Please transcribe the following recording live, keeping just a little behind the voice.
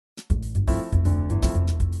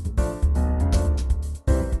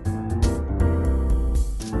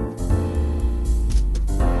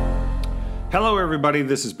Hello, everybody.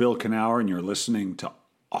 This is Bill Knauer, and you're listening to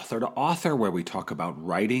Author2Author, where we talk about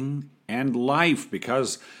writing and life,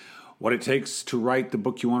 because what it takes to write the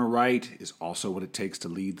book you want to write is also what it takes to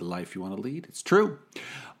lead the life you want to lead. It's true.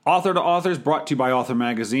 Author2Author is brought to you by Author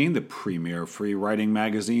Magazine, the premier free writing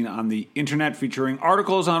magazine on the internet, featuring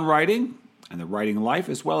articles on writing and the writing life,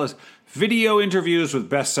 as well as video interviews with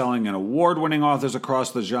best-selling and award-winning authors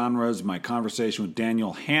across the genres. My conversation with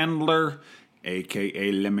Daniel Handler,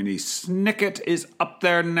 a.k.a. Lemony Snicket, is up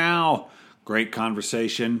there now. Great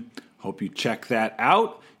conversation. Hope you check that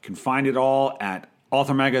out. You can find it all at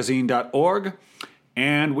authormagazine.org.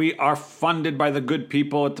 And we are funded by the good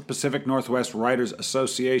people at the Pacific Northwest Writers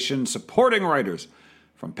Association, supporting writers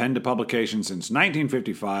from pen to publication since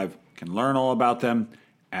 1955. You can learn all about them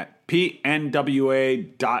at pnwa.org.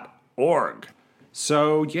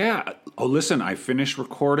 So, yeah. Oh, listen, I finished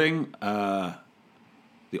recording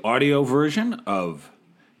the audio version of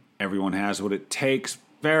Everyone Has What It Takes.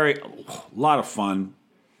 A lot of fun.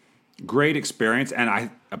 Great experience. And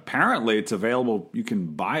apparently it's available. You can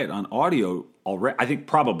buy it on audio already. I think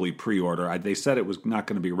probably pre-order. They said it was not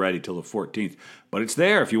going to be ready till the 14th. But it's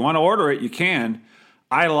there. If you want to order it, you can.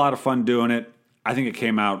 I had a lot of fun doing it. I think it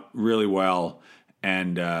came out really well.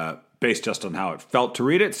 And based just on how it felt to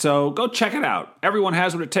read it. So go check it out. Everyone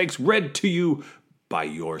Has What It Takes, read to you by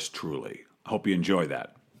yours truly. I hope you enjoy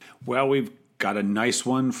that. Well, we've got a nice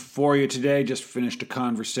one for you today. Just finished a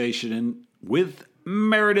conversation with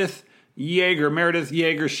Meredith Jaeger. Meredith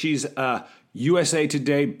Jaeger, she's a USA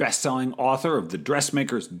Today best-selling author of The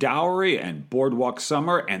Dressmaker's Dowry and Boardwalk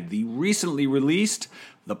Summer, and the recently released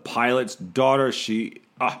The Pilot's Daughter. She,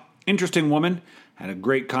 interesting woman, had a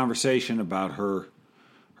great conversation about her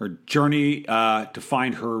journey to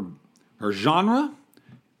find her genre,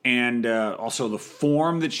 and also the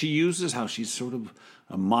form that she uses, how she's sort of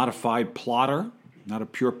a modified plotter, not a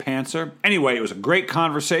pure pantser. Anyway, it was a great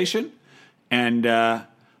conversation, and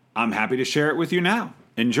I'm happy to share it with you now.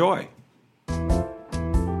 Enjoy.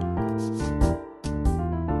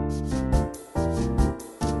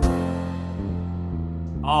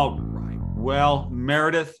 All right. Well,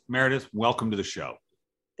 Meredith, welcome to the show.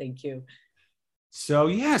 Thank you. So,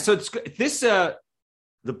 yeah, it's this, The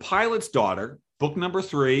Pilot's Daughter, book number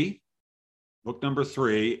three, but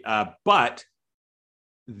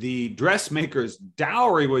The Dressmaker's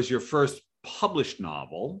Dowry was your first published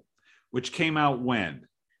novel, which came out when?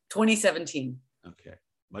 2017. Okay.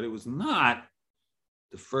 But it was not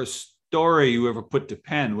the first story you ever put to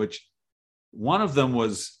pen, which one of them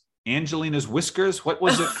was Angelina's Whiskers. What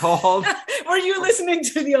was it called? Were you listening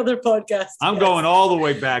to the other podcast? I'm going all the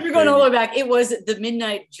way back. You're going all the way back. It was The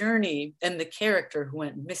Midnight Journey, and the character who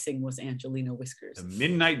went missing was Angelina Whiskers. The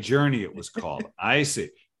Midnight Journey, it was called. I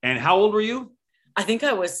see. And how old were you? I think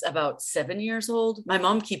I was about 7 years old. My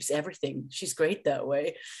mom keeps everything. She's great that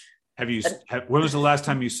way. When was the last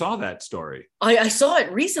time you saw that story? I saw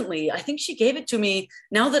it recently. I think she gave it to me.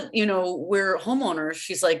 Now that, we're homeowners,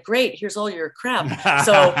 she's like, great, here's all your crap.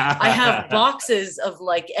 So I have boxes of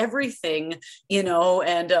like everything,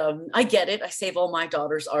 and I get it. I save all my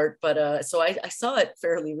daughter's art. But so I saw it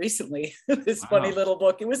fairly recently, this funny little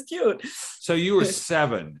book. It was cute. So you were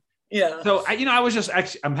 7. Yeah. So, I was just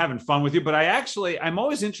I'm having fun with you, but I'm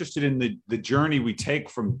always interested in the journey we take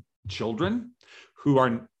from children who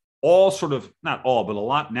are all sort of, not all, but a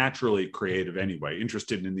lot naturally creative anyway,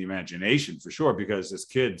 interested in the imagination for sure, because as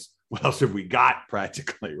kids, what else have we got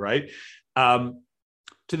practically, right? To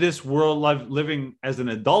this world living as an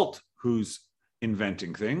adult who's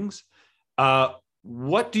inventing things.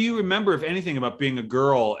 What do you remember, if anything, about being a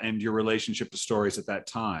girl and your relationship to stories at that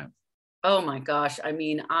time? Oh my gosh. I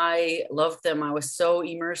mean, I loved them. I was so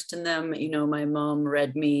immersed in them. My mom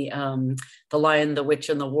read me The Lion, the Witch,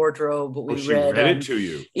 and the Wardrobe. She read it to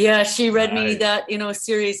you. Yeah, she read me that,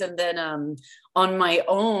 series. And then on my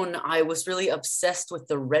own, I was really obsessed with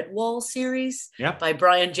the Redwall series by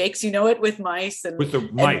Brian Jakes. You know it, with mice and, with the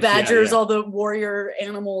mice, and badgers, all the warrior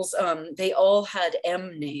animals. They all had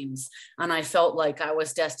M names. And I felt like I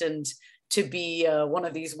was destined to be one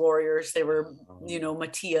of these warriors. They were,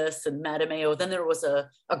 Matthias and Madameo. Then there was a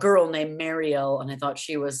girl named Marielle, and I thought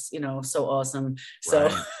she was, so awesome. So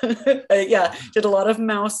did a lot of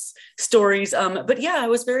mouse stories. But yeah, I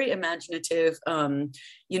was very imaginative.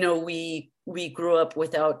 We grew up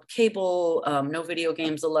without cable, no video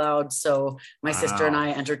games allowed. So my sister and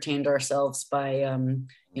I entertained ourselves by,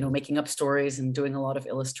 making up stories and doing a lot of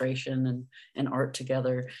illustration and art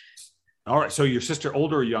together. All right. So your sister,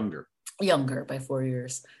 older or younger? Younger by 4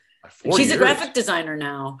 years. She's a graphic designer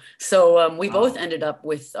now. So we both ended up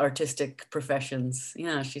with artistic professions.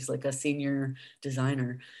 Yeah, she's like a senior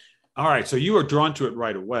designer. All right. So you were drawn to it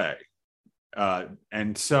right away.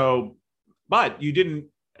 And so, but you didn't,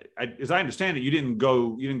 as I understand it, you didn't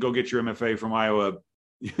go get your MFA from Iowa,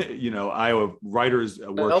 Iowa Writers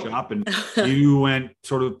Workshop, and you went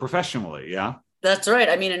sort of professionally. Yeah. That's right.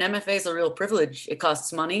 I mean, an MFA is a real privilege. It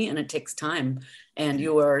costs money and it takes time, and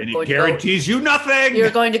it guarantees you nothing. You're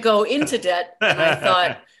going to go into debt. And I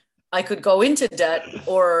thought I could go into debt,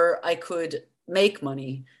 or I could make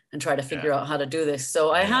money and try to figure out how to do this.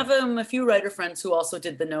 So I have a few writer friends who also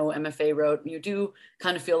did the no MFA route. You do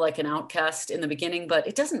kind of feel like an outcast in the beginning, but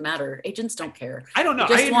it doesn't matter. Agents don't care. I don't know.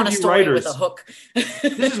 They just want a story writers with a hook.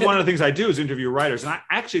 This is one of the things I do, is interview writers. And I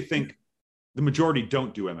actually think the majority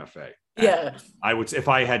don't do MFA. Yeah. I would say, if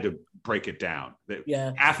I had to break it down,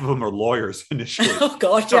 half of them are lawyers initially. Oh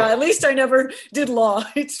gosh, so, at least I never did law.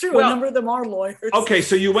 It's true. A number of them are lawyers. Okay,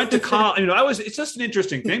 so you went to college. It's just an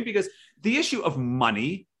interesting thing, because the issue of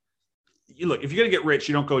money, look, if you're going to get rich,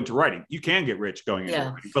 you don't go into writing. You can get rich going into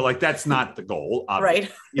writing, but that's not the goal. Obviously.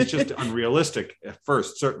 Right. It's just unrealistic at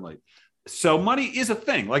first, certainly. So money is a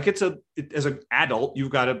thing. As an adult,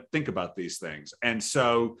 you've got to think about these things. And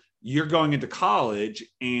so you're going into college,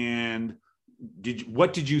 and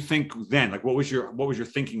what did you think then? Like, what was your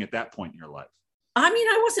thinking at that point in your life? I mean,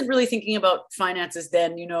 I wasn't really thinking about finances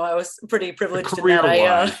then. I was pretty privileged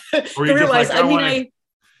career-wise. Career-wise,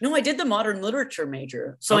 I did the modern literature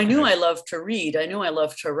major. So I knew I loved to read. I knew I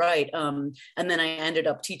loved to write. And then I ended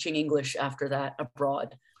up teaching English after that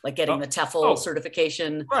abroad, like getting the TEFL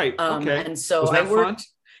certification. Right. And so was that fun?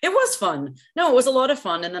 It was fun. No, it was a lot of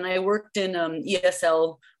fun. And then I worked in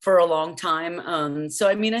ESL for a long time. So,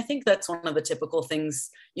 I mean, I think that's one of the typical things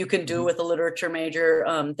you can do with a literature major.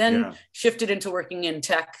 Then shifted into working in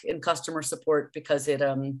tech and customer support, because it,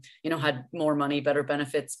 had more money, better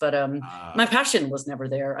benefits. But my passion was never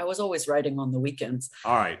there. I was always writing on the weekends.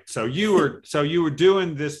 All right. So you were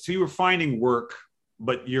doing this. So you were finding work,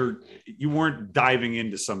 but you weren't diving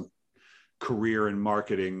into some career in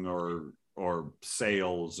marketing or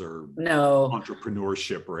sales or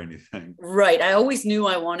entrepreneurship or anything. Right. I always knew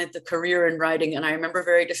I wanted the career in writing. And I remember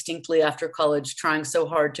very distinctly after college trying so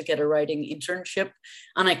hard to get a writing internship,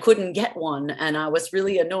 and I couldn't get one. And I was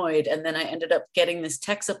really annoyed. And then I ended up getting this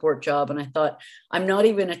tech support job. And I thought, I'm not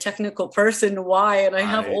even a technical person. Why? And I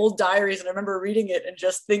have old diaries. And I remember reading it and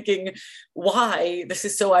just thinking, why? This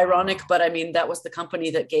is so ironic. But I mean, that was the company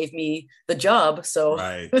that gave me the job. So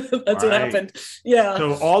that's what happened. Yeah.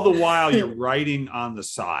 So all the while you're writing on the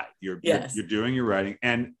side, you're doing your writing.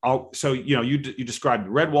 And so, you described the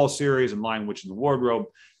Redwall series and Lion, Witch, and the Wardrobe.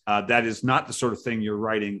 That is not the sort of thing you're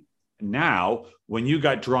writing now. When you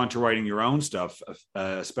got drawn to writing your own stuff,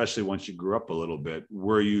 especially once you grew up a little bit,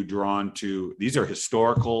 were you drawn to, these are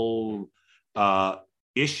historical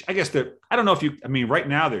ish? I guess I don't know if right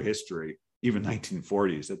now they're history, even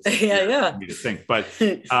 1940s. That's me to think, but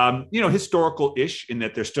historical ish, in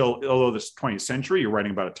that they're still, although this 20th century, you're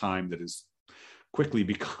writing about a time that is quickly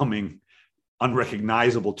becoming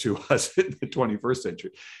unrecognizable to us in the 21st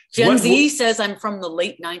century. Gen Z says I'm from the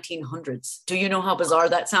late 1900s. Do you know how bizarre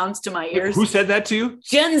that sounds to my ears? Who said that to you?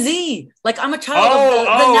 Gen Z. Like, I'm a child of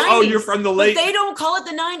the 90s. Oh, you're from the late... But they don't call it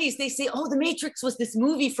the 90s. They say, The Matrix was this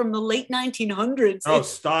movie from the late 1900s. Oh,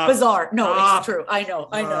 stop. Bizarre. No, it's true. I know.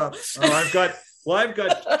 I've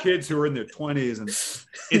got kids who are in their 20s, and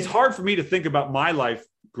it's hard for me to think about my life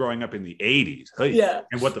growing up in the 80s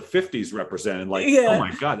and what the 50s represented. Oh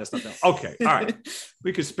my God, that's not that. Okay. All right.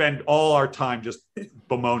 We could spend all our time just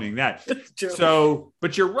bemoaning that. So,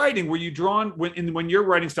 but you're writing, were you drawn when you're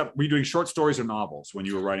writing stuff, were you doing short stories or novels when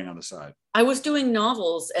you were writing on the side? I was doing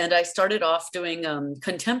novels, and I started off doing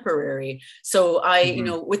contemporary. So I,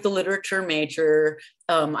 with the literature major,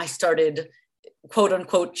 I started quote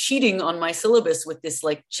unquote cheating on my syllabus with this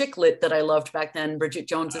like chick lit that I loved back then, Bridget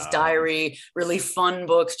Jones's Diary, really fun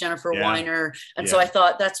books, Jennifer Weiner. And so I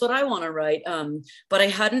thought, that's what I want to write. But I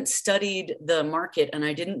hadn't studied the market, and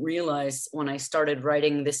I didn't realize when I started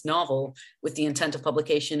writing this novel with the intent of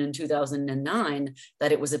publication in 2009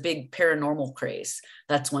 that it was a big paranormal craze.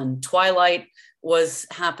 That's when Twilight was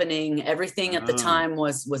happening. Everything at the time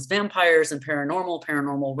was vampires and paranormal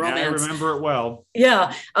romance. I remember it well.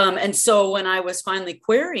 Yeah. And so when I was finally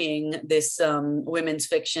querying this women's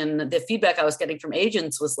fiction, the feedback I was getting from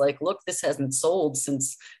agents was like, look, this hasn't sold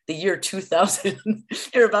since the year 2000.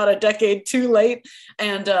 You're about a decade too late.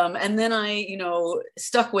 And then I,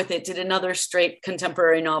 stuck with it, did another straight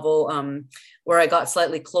contemporary novel where I got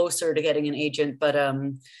slightly closer to getting an agent. But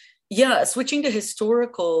switching to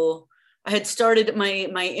historical I had started my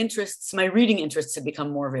reading interests had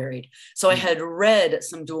become more varied. So I had read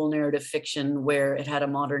some dual narrative fiction where it had a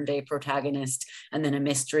modern day protagonist and then a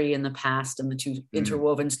mystery in the past and the two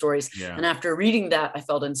interwoven stories. Yeah. And after reading that, I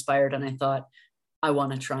felt inspired and I thought, I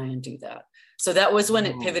want to try and do that. So that was when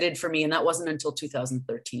it pivoted for me. And that wasn't until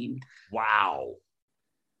 2013. Wow.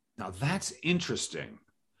 Now that's interesting.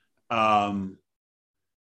 And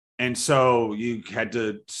so you had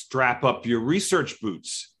to strap up your research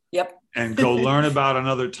boots. Yep. And go learn about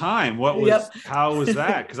another time. How was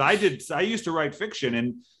that? Because I used to write fiction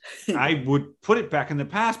and I would put it back in the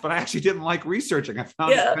past, but I actually didn't like researching. I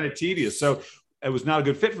found it kind of tedious. So it was not a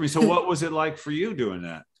good fit for me. So what was it like for you doing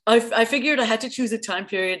that? I figured I had to choose a time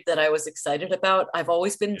period that I was excited about. I've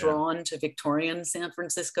always been drawn to Victorian San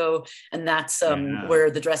Francisco, and that's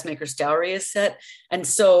where the Dressmaker's Dowry is set. And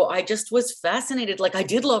so I just was fascinated. Like, I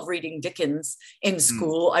did love reading Dickens in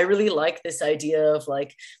school. I really like this idea of,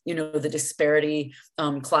 like, you know, the disparity,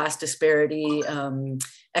 class disparity,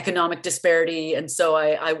 economic disparity. And so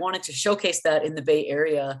I wanted to showcase that in the Bay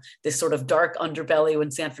Area, this sort of dark underbelly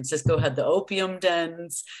when San Francisco had the opium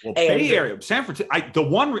dens. Well, Bay Area, San Francisco,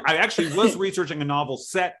 I actually was researching a novel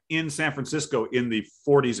set in San Francisco in the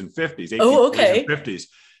 40s and 50s, 1840s and 50s.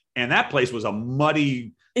 And that place was a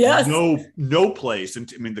muddy, no place. And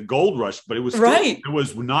I mean, the gold rush, but it was it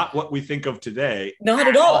was not what we think of today. Not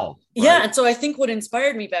at all. Right? Yeah. And so I think what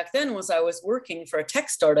inspired me back then was I was working for a tech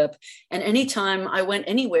startup. And anytime I went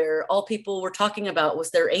anywhere, all people were talking about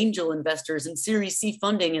was their angel investors and Series C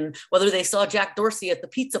funding and whether they saw Jack Dorsey at the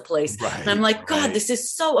pizza place. Right, and I'm like, God, this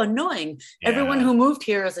is so annoying. Yeah. Everyone who moved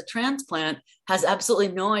here as a transplant has absolutely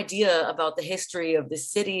no idea about the history of this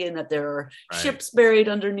city and that there are ships buried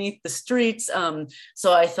underneath the streets.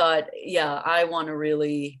 So I thought, I want to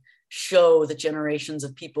really show the generations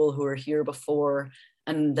of people who are here before,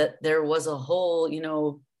 and that there was a whole, you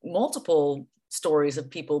know, multiple stories of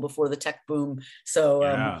people before the tech boom. So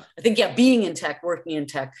I think, being in tech, working in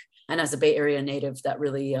tech, and as a Bay Area native, that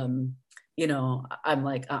really, you know, I'm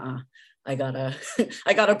like, I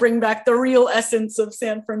gotta bring back the real essence of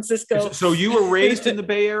San Francisco. So you were raised in the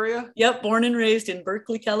Bay Area? Yep, born and raised in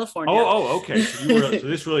Berkeley, California. Okay. So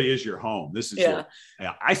this really is your home. This is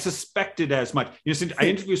I suspected as much. You know, I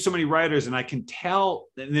interview so many writers, and I can tell,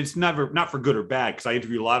 and it's not for good or bad, because I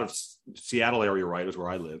interview a lot of Seattle area writers where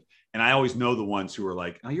I live, and I always know the ones who are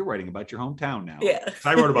like, "Oh, you're writing about your hometown now." Yeah,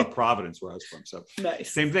 I wrote about Providence, where I was from. So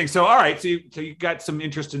nice, same thing. So all right, so you got some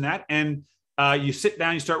interest in that, and you sit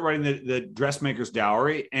down, you start writing the Dressmaker's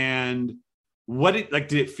Dowry, and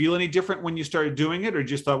did it feel any different when you started doing it, or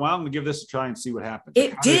just thought, well, I'm gonna give this a try and see what happens?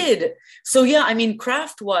 It did. So I mean,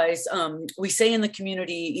 craft wise, we say in the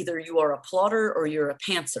community, either you are a plotter or you're a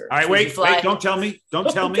pantser. All right, wait, don't tell me.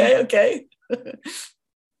 Okay.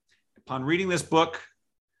 Upon reading this book,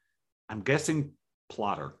 I'm guessing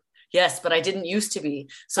plotter. Yes, but I didn't used to be.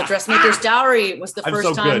 So Dressmaker's Dowry was the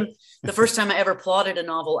first time I ever plotted a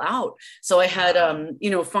novel out. So I had,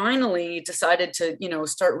 finally decided to,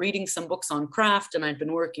 start reading some books on craft, and I'd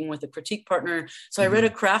been working with a critique partner. So I read a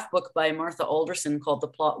craft book by Martha Alderson called The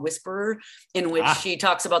Plot Whisperer, in which she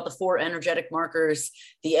talks about the 4 energetic markers,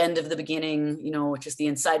 the end of the beginning, which is the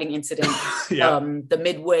inciting incident, the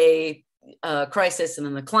midway crisis, and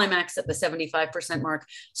then the climax at the 75% mark.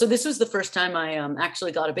 So this was the first time I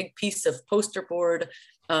actually got a big piece of poster board,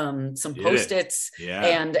 some Post-its,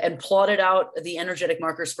 and plotted out the energetic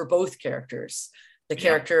markers for both characters, the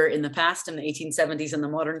character in the past in the 1870s and the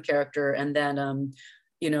modern character. And then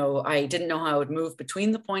I didn't know how I would move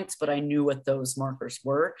between the points, but I knew what those markers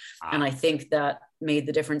were. And I think that made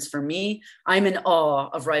the difference for me. I'm in awe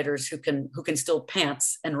of writers who can still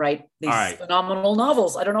pants and write these phenomenal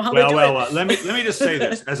novels. I don't know how they do it. Let me just say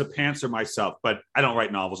this as a pantser myself, but I don't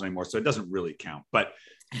write novels anymore, so it doesn't really count. But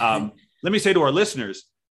let me say to our listeners,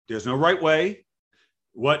 there's no right way.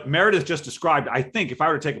 What Meredith just described, I think if I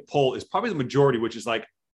were to take a poll, is probably the majority, which is like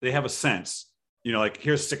they have a sense, like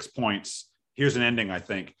here's 6 points. Here's an ending, I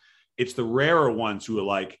think. It's the rarer ones who are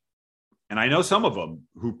like, and I know some of them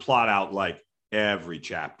who plot out like every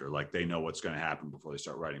chapter, like they know what's going to happen before they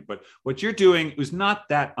start writing. But what you're doing is not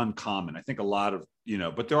that uncommon. I think a lot of,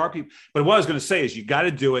 but there are people. But what I was going to say is you got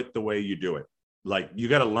to do it the way you do it. Like you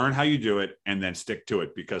got to learn how you do it and then stick to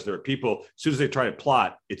it, because there are people, as soon as they try to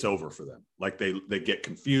plot, it's over for them. Like they get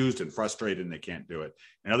confused and frustrated and they can't do it.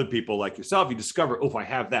 And other people like yourself, you discover, if I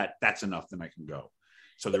have that, that's enough, then I can go.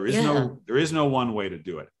 So there is no one way to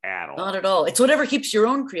do it at all. Not at all. It's whatever keeps your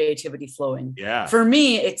own creativity flowing. Yeah. For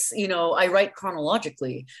me, it's, I write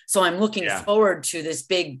chronologically. So I'm looking forward to this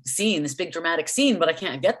big scene, this big dramatic scene, but I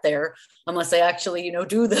can't get there unless I actually,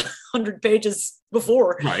 do the 100 pages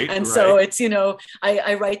before. Right. And so it's,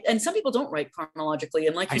 I write, and some people don't write chronologically.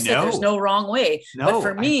 And like you said, there's no wrong way. But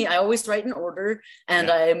for me, I always write in order,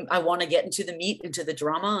 and I want to get into the meat, into the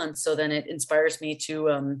drama. And so then it inspires me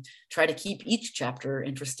to try to keep each chapter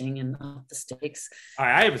interesting and up the stakes.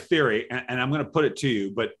 I have a theory, and I'm going to put it to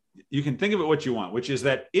you, but you can think of it what you want, which is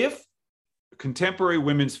that if contemporary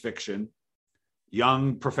women's fiction,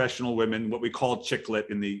 young professional women, what we call chick lit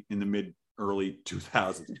in the mid early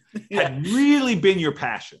 2000s, had really been your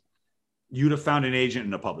passion, you'd have found an agent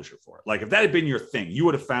and a publisher for it. Like if that had been your thing, you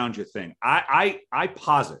would have found your thing. I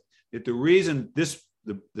posit that the reason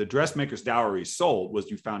the Dressmaker's Dowry sold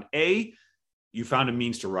was you found a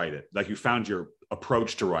means to write it. Like you found your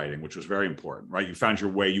approach to writing, which was very important, right? You found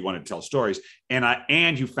your way you wanted to tell stories,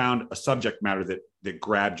 and you found a subject matter that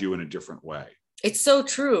grabbed you in a different way. It's so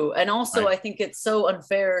true. And also, I think it's so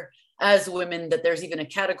unfair as women that there's even a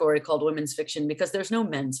category called women's fiction, because there's no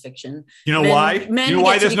men's fiction. You know why? You know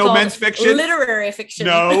why there's no men's fiction? Literary fiction.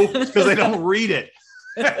 No, because they don't read it.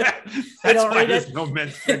 That's why there's no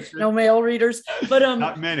men's fiction. No male readers, but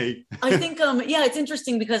not many. I think it's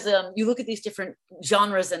interesting because you look at these different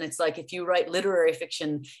genres, and it's like if you write literary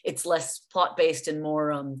fiction, it's less plot based and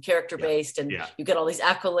more character based, and you get all these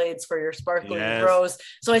accolades for your sparkling prose.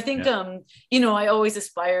 So I think I always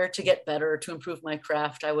aspire to get better, to improve my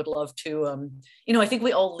craft. I would love to I think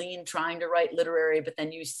we all lean trying to write literary, but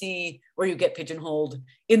then you see where you get pigeonholed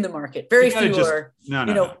in the market. Very few are.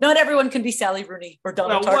 Not everyone can be Sally Rooney or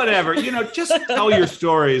Donna Tartt. Whatever, just tell your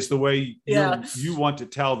stories the way you want to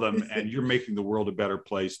tell them, and you're making the world a better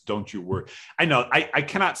place. Don't you worry. I know I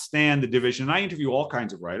cannot stand the division. I interview all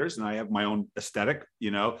kinds of writers, and I have my own aesthetic,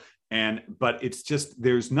 but it's just,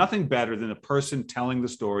 there's nothing better than a person telling the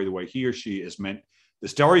story the way he or she is meant. The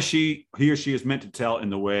story he or she is meant to tell in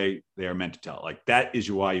the way they are meant to tell. Like that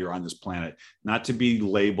is why you're on this planet, not to be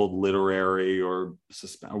labeled literary or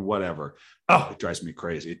whatever. Oh, it drives me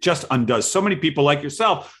crazy. It just undoes so many people like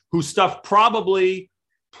yourself whose stuff probably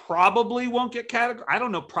won't get categorized. I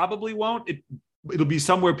don't know, probably won't. It'll be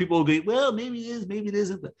somewhere people will go, well, maybe it is, maybe it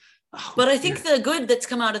isn't. But I think the good that's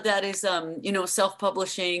come out of that is,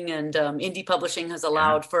 self-publishing and indie publishing has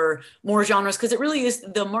allowed for more genres, because it really is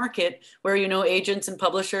the market where, agents and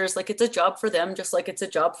publishers, like it's a job for them, just like it's a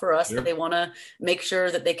job for us. They want to make sure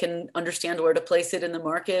that they can understand where to place it in the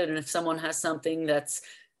market. And if someone has something that's,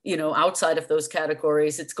 outside of those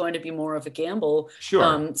categories, it's going to be more of a gamble.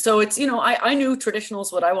 Sure. So it's, I knew traditional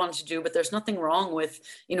is what I wanted to do, but there's nothing wrong with,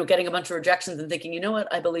 getting a bunch of rejections and thinking, you know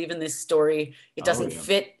what, I believe in this story. It doesn't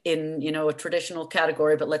fit in, a traditional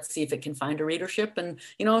category, but let's see if it can find a readership. And,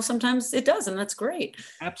 sometimes it does, and that's great.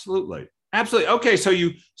 Absolutely. Okay. So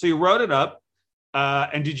you wrote it up.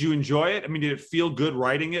 And did you enjoy it? I mean, did it feel good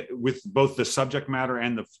writing it with both the subject matter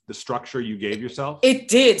and the structure you gave yourself? It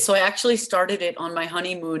did. So I actually started it on my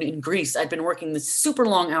honeymoon in Greece. I'd been working the super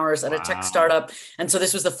long hours at a tech startup. And so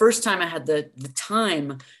this was the first time I had the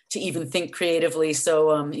time to even think creatively.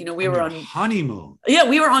 So, we were on honeymoon. Yeah,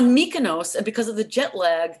 we were on Mykonos, and because of the jet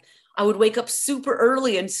lag, I would wake up super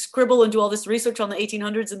early and scribble and do all this research on the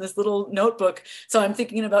 1800s in this little notebook. So I'm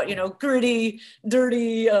thinking about, gritty,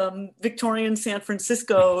 dirty Victorian San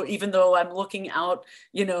Francisco, even though I'm looking out,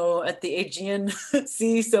 at the Aegean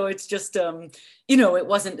Sea. So it's just, it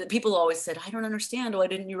wasn't, people always said, I don't understand. Why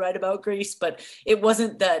didn't you write about Greece? But it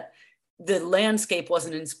wasn't that the landscape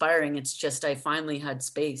wasn't inspiring. It's just, I finally had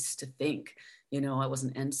space to think, I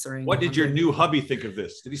wasn't answering. What did your new hubby think of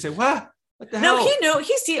this? Did he say, what? What the hell? No, he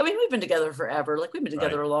knew. We've been together forever. Like we've been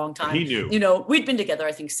together a long time. He knew. We'd been together,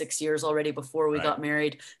 I think, 6 years already before we got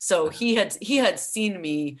married. So he had seen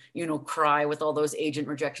me, cry with all those agent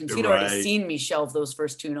rejections. He'd already seen me shelve those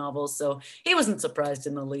first 2 novels. So he wasn't surprised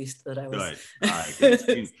in the least that I was.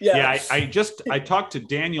 I talked to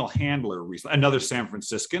Daniel Handler recently, another San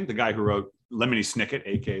Franciscan, the guy who wrote Lemony Snicket,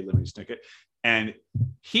 aka Lemony Snicket. And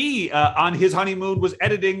he, on his honeymoon, was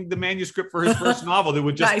editing the manuscript for his first novel that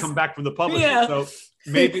would just come back from the publisher. Yeah. So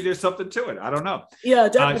maybe there's something to it. I don't know. Yeah,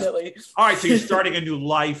 definitely. All right. So you're starting a new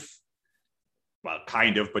life. Well,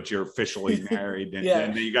 kind of, but you're officially married. And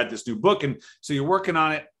then you got this new book. And so you're working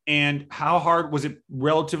on it. And how hard was it?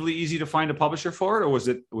 Relatively easy to find a publisher for it? Or was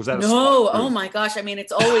that no? Oh my gosh. I mean,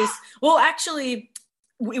 it's always, well, actually,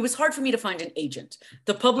 it was hard for me to find an agent.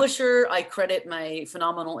 The publisher, I credit my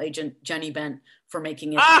phenomenal agent, Jenny Bent, for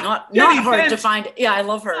making it not Jenny hard to Finch. find. Yeah, I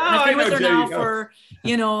love her. And I've been with her now for,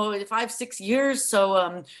 5-6 years.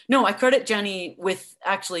 So no, I credit Jenny with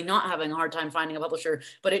actually not having a hard time finding a publisher,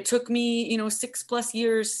 but it took me, 6+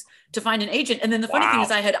 years to find an agent. And then the funny thing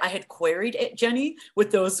is I had queried Jenny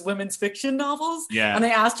with those women's fiction novels. Yeah. And I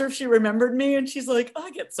asked her if she remembered me, and she's like,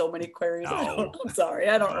 I get so many queries. I'm sorry,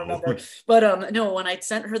 I don't remember. But no, when I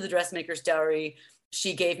sent her the Dressmaker's Dowry,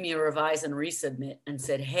 she gave me a revise and resubmit and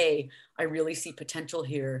said, hey, I really see potential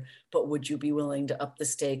here, but would you be willing to up the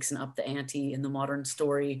stakes and up the ante in the modern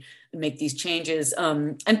story and make these changes?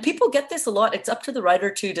 And people get this a lot. It's up to the writer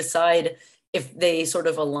to decide if they sort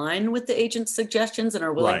of align with the agent's suggestions and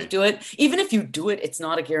are willing to do it. Even if you do it, it's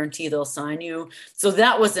not a guarantee they'll sign you. So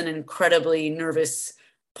that was an incredibly nervous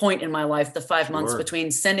point in my life, the 5 months between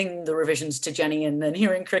sending the revisions to Jenny and then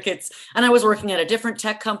hearing crickets. And I was working at a different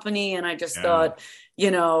tech company, and I just thought,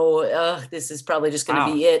 this is probably just going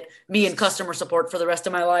to be it, me and customer support for the rest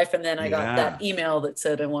of my life. And then I got that email that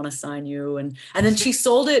said, I want to sign you. And then she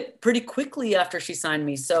sold it pretty quickly after she signed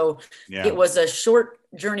me. So it was a short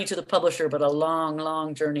journey to the publisher, but a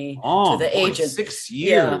long journey to the agent. 6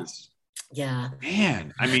 years. Yeah.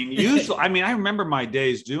 Man, I mean, usually, I remember my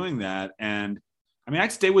days doing that. And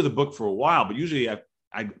I'd stay with a book for a while, but usually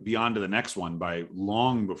I'd be on to the next one by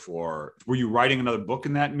long before. Were you writing another book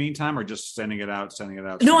in that meantime, or just sending it out?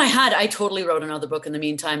 No, I totally wrote another book in the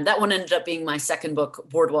meantime. That one ended up being my second book,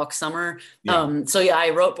 Boardwalk Summer.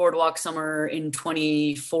 I wrote Boardwalk Summer in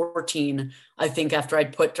 2014, I think, after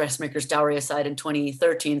I'd put Dressmaker's Dowry aside in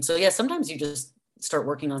 2013. So sometimes you just start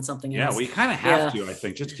working on something else. Yeah, well, you kind of have to, I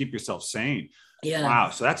think, just to keep yourself sane. Yeah.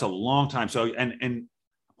 Wow. So that's a long time. So, and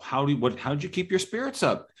how did you keep your spirits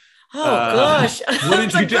up? Oh gosh! What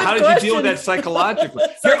did you do? How did you deal with that psychologically?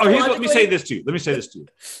 Let me say this to you.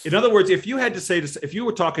 In other words, if you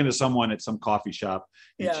were talking to someone at some coffee shop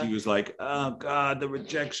and she was like, "Oh God, the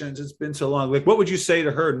rejections! It's been so long." Like, what would you say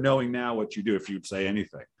to her, knowing now what you do, if you'd say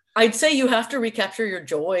anything? I'd say you have to recapture your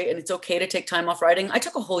joy, and it's okay to take time off writing. I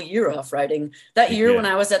took a whole year off writing. That year when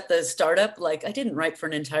I was at the startup, I didn't write for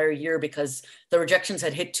an entire year because the rejections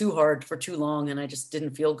had hit too hard for too long, and I just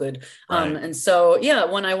didn't feel good. And so,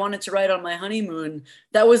 when I wanted to write on my honeymoon,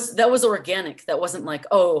 that was organic. That wasn't like,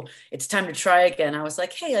 oh, it's time to try again. I was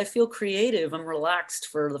like, hey, I feel creative. I'm relaxed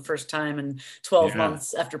for the first time in 12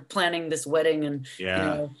 months after planning this wedding. And,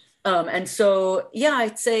 and so,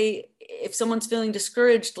 I'd say, if someone's feeling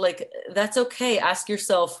discouraged, that's okay. Ask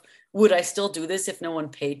yourself, would I still do this if no one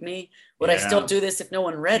paid me? Would I still do this if no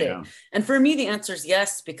one read it? And for me, the answer is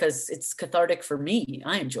yes, because it's cathartic for me.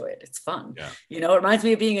 I enjoy it. It's fun. It reminds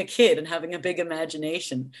me of being a kid and having a big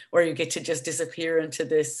imagination where you get to just disappear into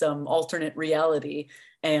this alternate reality.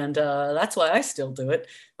 And that's why I still do it.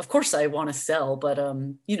 Of course, I want to sell, but,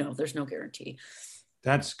 there's no guarantee.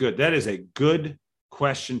 That's good. That is a good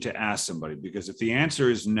question to ask somebody, because if the answer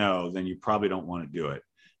is no, then you probably don't want to do it.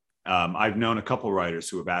 I've known a couple of writers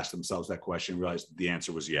who have asked themselves that question, realized that the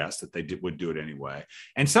answer was yes, that they would do it anyway.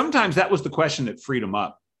 And sometimes that was the question that freed them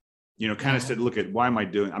up, kind of said, look at, why am I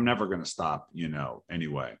doing? I'm never going to stop,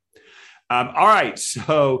 anyway. All right.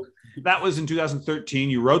 So that was in 2013.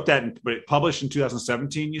 You wrote that, but it published in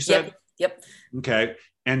 2017, you said? Yep. Okay.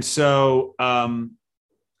 And so,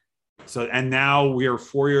 and now we are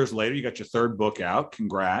 4 years later. You got your third book out.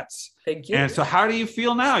 Congrats. Thank you. And so how do you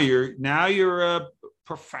feel now? You're a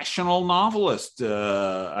professional novelist.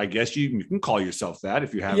 I guess you can call yourself that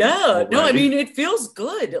if you have. Yeah. No, it feels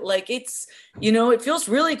good. It's, it feels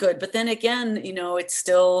really good. But then again, it's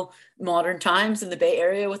still modern times in the Bay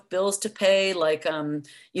Area with bills to pay.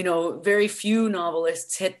 Very few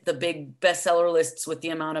novelists hit the big bestseller lists with the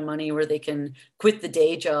amount of money where they can quit the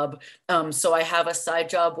day job. So I have a side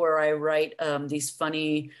job where I write these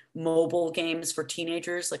funny mobile games for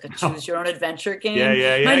teenagers, like a choose your own adventure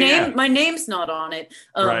game. My name's not on it,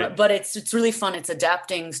 but it's really fun. It's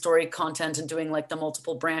adapting story content and doing the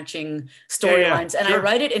multiple branching storylines. And I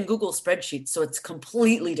write it in Google spreadsheets, so it's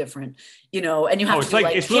completely different, and you have to do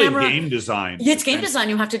it's camera, really game design. Yeah, it's game design.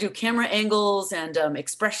 You have to do camera angles and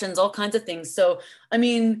expressions, all kinds of things. So,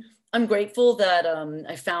 I'm grateful that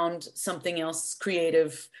I found something else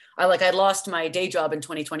creative. I lost my day job in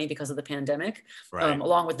 2020 because of the pandemic,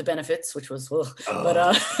 along with the benefits, which was, was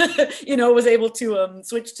able to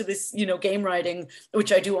switch to this, game writing,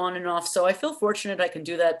 which I do on and off. So I feel fortunate I can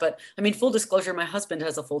do that. But full disclosure, my husband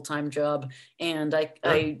has a full-time job, and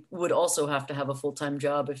I would also have to have a full-time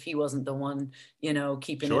job if he wasn't the one,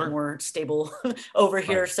 keeping it more stable over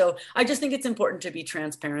here. So I just think it's important to be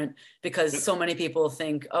transparent, because so many people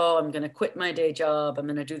think, oh, I'm going to quit my day job. I'm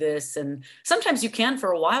going to do this. And sometimes you can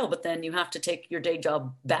for a while, but then you have to take your day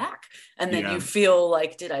job back. And then you feel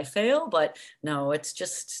like, did I fail? But no, it's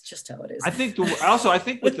just how it is. I think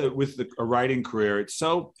with a writing career, it's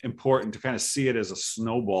so important to kind of see it as a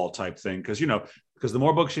snowball type thing. Because the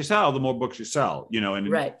more books you sell, the more books you sell,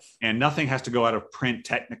 and nothing has to go out of print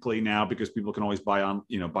technically now because people can always buy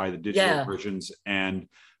the digital versions. And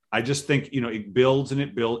I just think, it builds and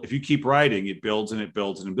it builds. If you keep writing, it builds and it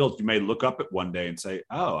builds and it builds. You may look up at one day and say,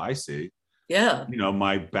 oh, I see. Yeah.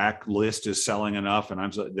 My back list is selling enough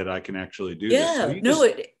and that I can actually do this.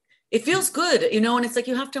 So it feels good, and it's like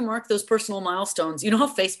you have to mark those personal milestones. You know how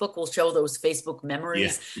Facebook will show those Facebook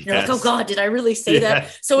memories? Yeah. You're like, oh God, did I really say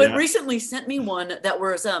that? So it recently sent me one that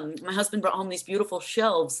was, my husband brought home these beautiful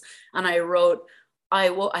shelves and I wrote, I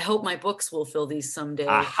hope my books will fill these someday.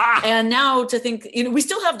 Aha! And now to think, we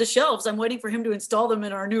still have the shelves. I'm waiting for him to install them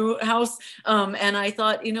in our new house. And I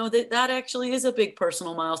thought, that actually is a big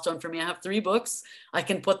personal milestone for me. I have 3 books. I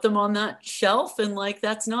can put them on that shelf and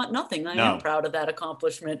that's not nothing. I am proud of that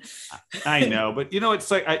accomplishment. I know, but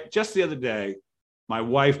it's like just the other day, my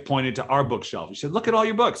wife pointed to our bookshelf. She said, look at all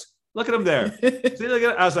your books. Look at them there. See, look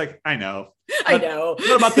at it. I was like, I know.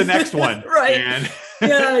 What about the next one? Right.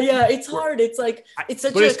 Yeah. It's hard. It's like, it's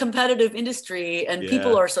such a competitive industry and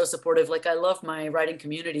people are so supportive. Like I love my writing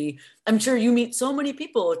community. I'm sure you meet so many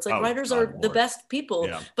people. It's like writers are the best people,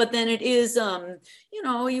 but then it is,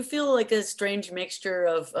 you feel like a strange mixture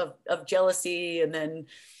of jealousy and then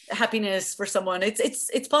happiness for someone.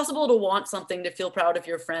 It's possible to want something, to feel proud of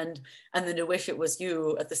your friend and then to wish it was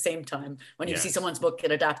you at the same time when you see someone's book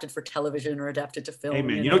get adapted for television or adapted to film. Hey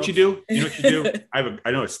man, you know what you do?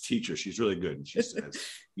 I know it's teacher. She's really good. And she says,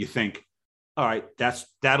 you think, all right,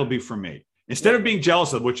 that'll be for me. Instead of being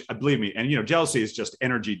jealous of, which believe me, and jealousy is just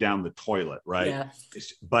energy down the toilet, right? Yeah.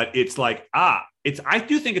 But it's like, I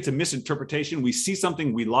do think it's a misinterpretation. We see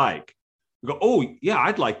something we like. We go, oh yeah,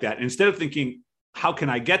 I'd like that. And instead of thinking, how can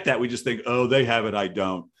I get that? We just think, oh, they have it, I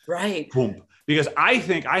don't. Right. Boom. Because I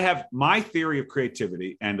think I have my theory of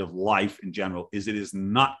creativity and of life in general is it is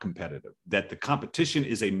not competitive, that the competition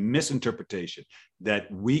is a misinterpretation, that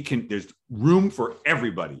there's room for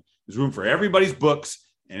everybody. There's room for everybody's books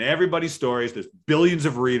and everybody's stories. There's billions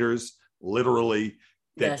of readers, literally.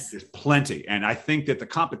 There's plenty. And I think that the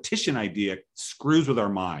competition idea screws with our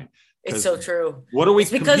mind. It's so true. What are we?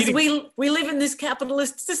 It's because we live in this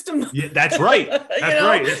capitalist system. Yeah, that's right. That's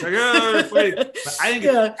right. It's like, but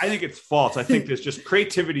I think it's false. I think there's just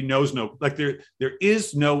creativity knows no, like there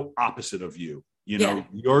is no opposite of you.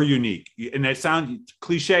 You're unique, and that sounds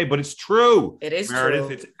cliche, but it's true. It is, Meredith.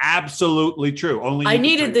 true. It's absolutely true. Only I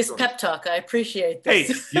needed this pep talk. I appreciate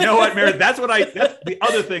this. Hey, you know what, Meredith? That's the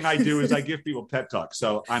other thing I do is I give people pep talk.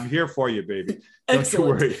 So I'm here for you, baby. Don't you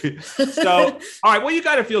worry. So, all right. Well, you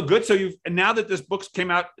got to feel good. So now that this book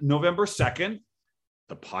came out November 2nd,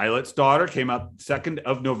 The Pilot's Daughter came out 2nd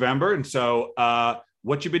of November, and so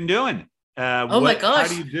what you been doing? My gosh!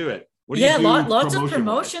 How do you do it? Lots of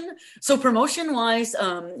promotion. So promotion wise,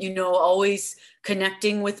 always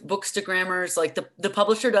connecting with bookstagrammers. Like the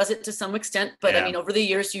publisher does it to some extent, but I mean, over the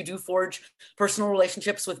years you do forge personal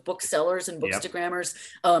relationships with booksellers and bookstagrammers.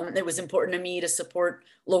 It was important to me to support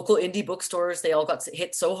local indie bookstores. They all got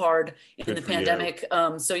hit so hard in the pandemic.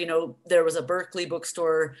 So, there was a Berkeley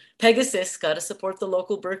bookstore, Pegasus, got to support the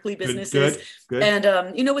local Berkeley businesses. Good.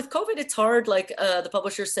 And, with COVID, it's hard. Like the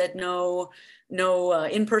publisher said, no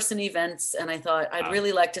in-person events. And I thought I'd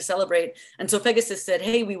really like to celebrate. And so Pegasus said,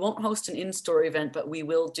 hey, we won't host an in-store event, but we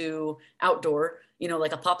will do outdoor,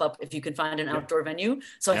 like a pop-up if you can find an outdoor venue.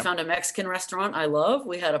 So I found a Mexican restaurant I love.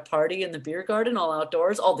 We had a party in the beer garden, all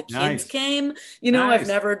outdoors. All the kids came. I've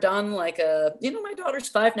never done like my daughter's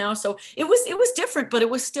 5 now. So it was different, but it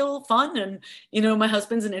was still fun. And, my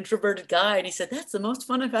husband's an introverted guy. And he said, that's the most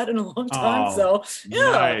fun I've had in a long time. So,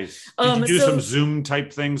 yeah. Nice. Did you do some Zoom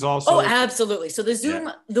type things also? Oh, absolutely. So the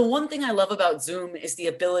Zoom, the one thing I love about Zoom is the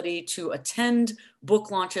ability to attend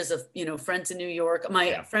book launches of, friends in New York.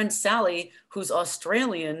 My friend Sally, who's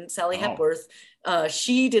Australian, Sally Hepworth,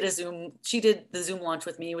 she did the Zoom launch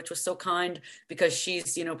with me, which was so kind because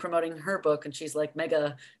she's, promoting her book and she's like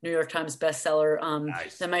mega New York Times bestseller.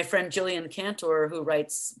 Then my friend Jillian Cantor, who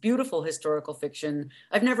writes beautiful historical fiction.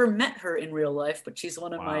 I've never met her in real life, but she's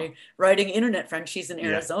one of my writing internet friends. She's in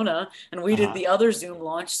Arizona and we did the other Zoom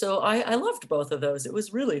launch. So I loved both of those. It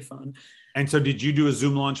was really fun. And so did you do a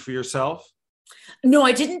Zoom launch for yourself? No,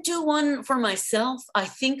 I didn't do one for myself. I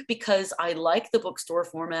think because I like the bookstore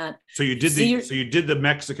format. So you did you did the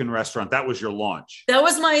Mexican restaurant. That was your launch. That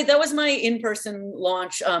was my in-person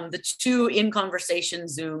launch. The 2 in conversation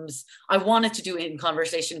Zooms. I wanted to do in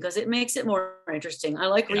conversation because it makes it more interesting. I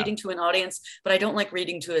like reading to an audience, but I don't like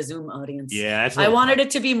reading to a Zoom audience. Yeah, I wanted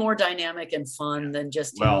it to be more dynamic and fun than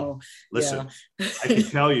just listen. I can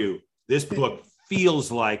tell you, this book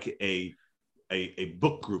feels like a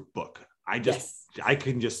book group book. I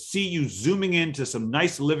can just see you zooming into some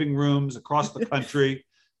nice living rooms across the country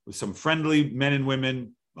with some friendly men and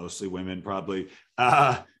women, mostly women probably,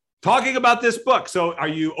 talking about this book. So are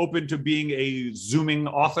you open to being a Zooming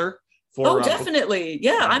author? Definitely.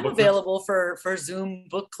 Yeah, I'm available for Zoom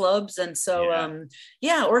book clubs. And so,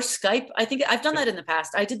 or Skype. I think I've done that in the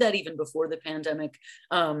past. I did that even before the pandemic.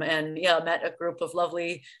 Met a group of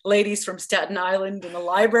lovely ladies from Staten Island in the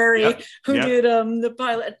library who did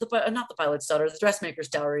the Dressmaker's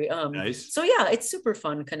Dowry. Nice. So yeah, it's super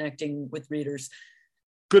fun connecting with readers.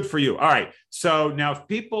 Good for you. All right. So now if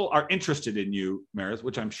people are interested in you, Meredith,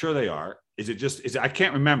 which I'm sure they are, I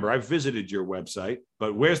can't remember. I've visited your website,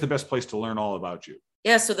 but where's the best place to learn all about you?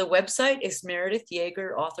 Yeah. So the website is Meredith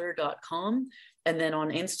Jaeger Author.com. And then on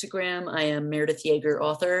Instagram, I am Meredith Jaeger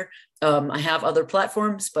Author. I have other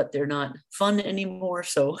platforms, but they're not fun anymore.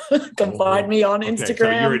 So come find me on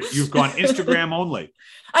Instagram. So you've gone Instagram only.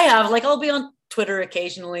 I have. I'll be on Twitter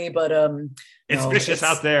occasionally, but it's vicious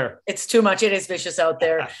out there. It's too much. It is vicious out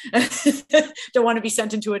there. Don't want to be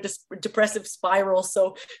sent into a depressive spiral.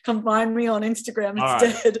 So come find me on Instagram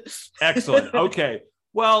instead. Right. Excellent. Okay.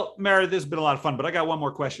 Well, Meredith, this has been a lot of fun, but I got one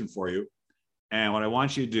more question for you. And what I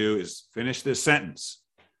want you to do is finish this sentence.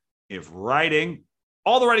 If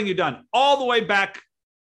all the writing you've done, all the way back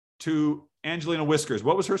to Angelina Whiskers,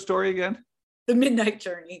 what was her story again? The Midnight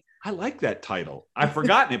Journey. I like that title. I've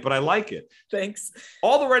forgotten it, but I like it. Thanks.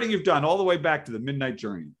 All the writing you've done, all the way back to The Midnight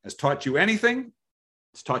Journey, has taught you anything?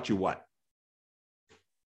 It's taught you what?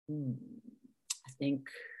 I think,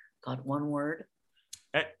 God, one word.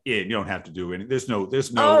 Yeah, you don't have to do anything. There's no.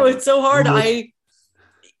 Oh, it's so hard. I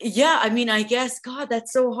guess, God,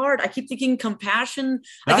 that's so hard. I keep thinking compassion.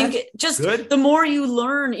 I think the more you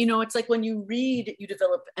learn, it's like when you read, you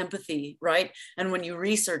develop empathy, right? And when you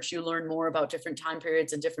research, you learn more about different time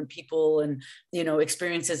periods and different people and,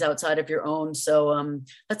 experiences outside of your own. So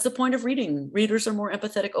that's the point of reading. Readers are more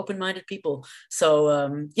empathetic, open-minded people.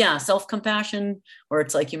 So self-compassion, where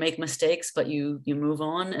it's like you make mistakes, but you move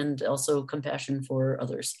on, and also compassion for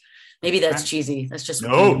others. Maybe that's cheesy. That's just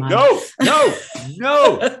no.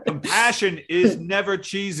 Compassion is never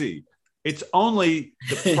cheesy. It's only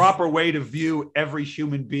the proper way to view every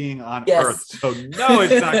human being on earth. So no,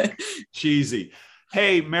 it's not cheesy.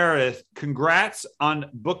 Hey, Meredith, congrats on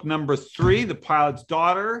book number 3, The Pilot's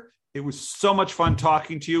Daughter. It was so much fun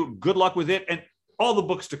talking to you. Good luck with it and all the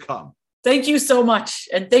books to come. Thank you so much.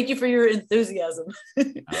 And thank you for your enthusiasm.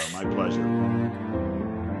 My pleasure.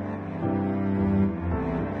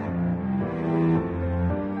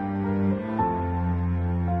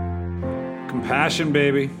 Compassion,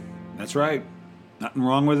 baby. That's right. Nothing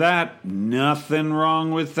wrong with that. Nothing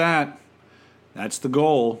wrong with that. That's the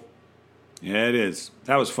goal. Yeah, it is.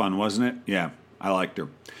 That was fun, wasn't it? Yeah, I liked her.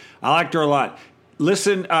 I liked her a lot.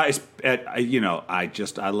 Listen, I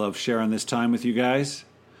love sharing this time with you guys.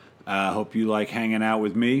 Hope you like hanging out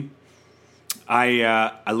with me.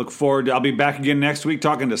 I look forward to, I'll be back again next week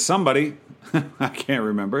talking to somebody. I can't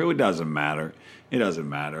remember. It doesn't matter. It doesn't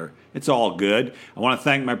matter. It's all good. I want to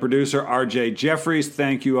thank my producer, RJ Jeffries.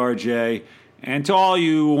 Thank you, RJ. And to all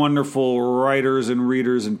you wonderful writers and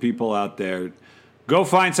readers and people out there, go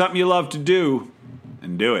find something you love to do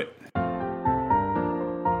and do it.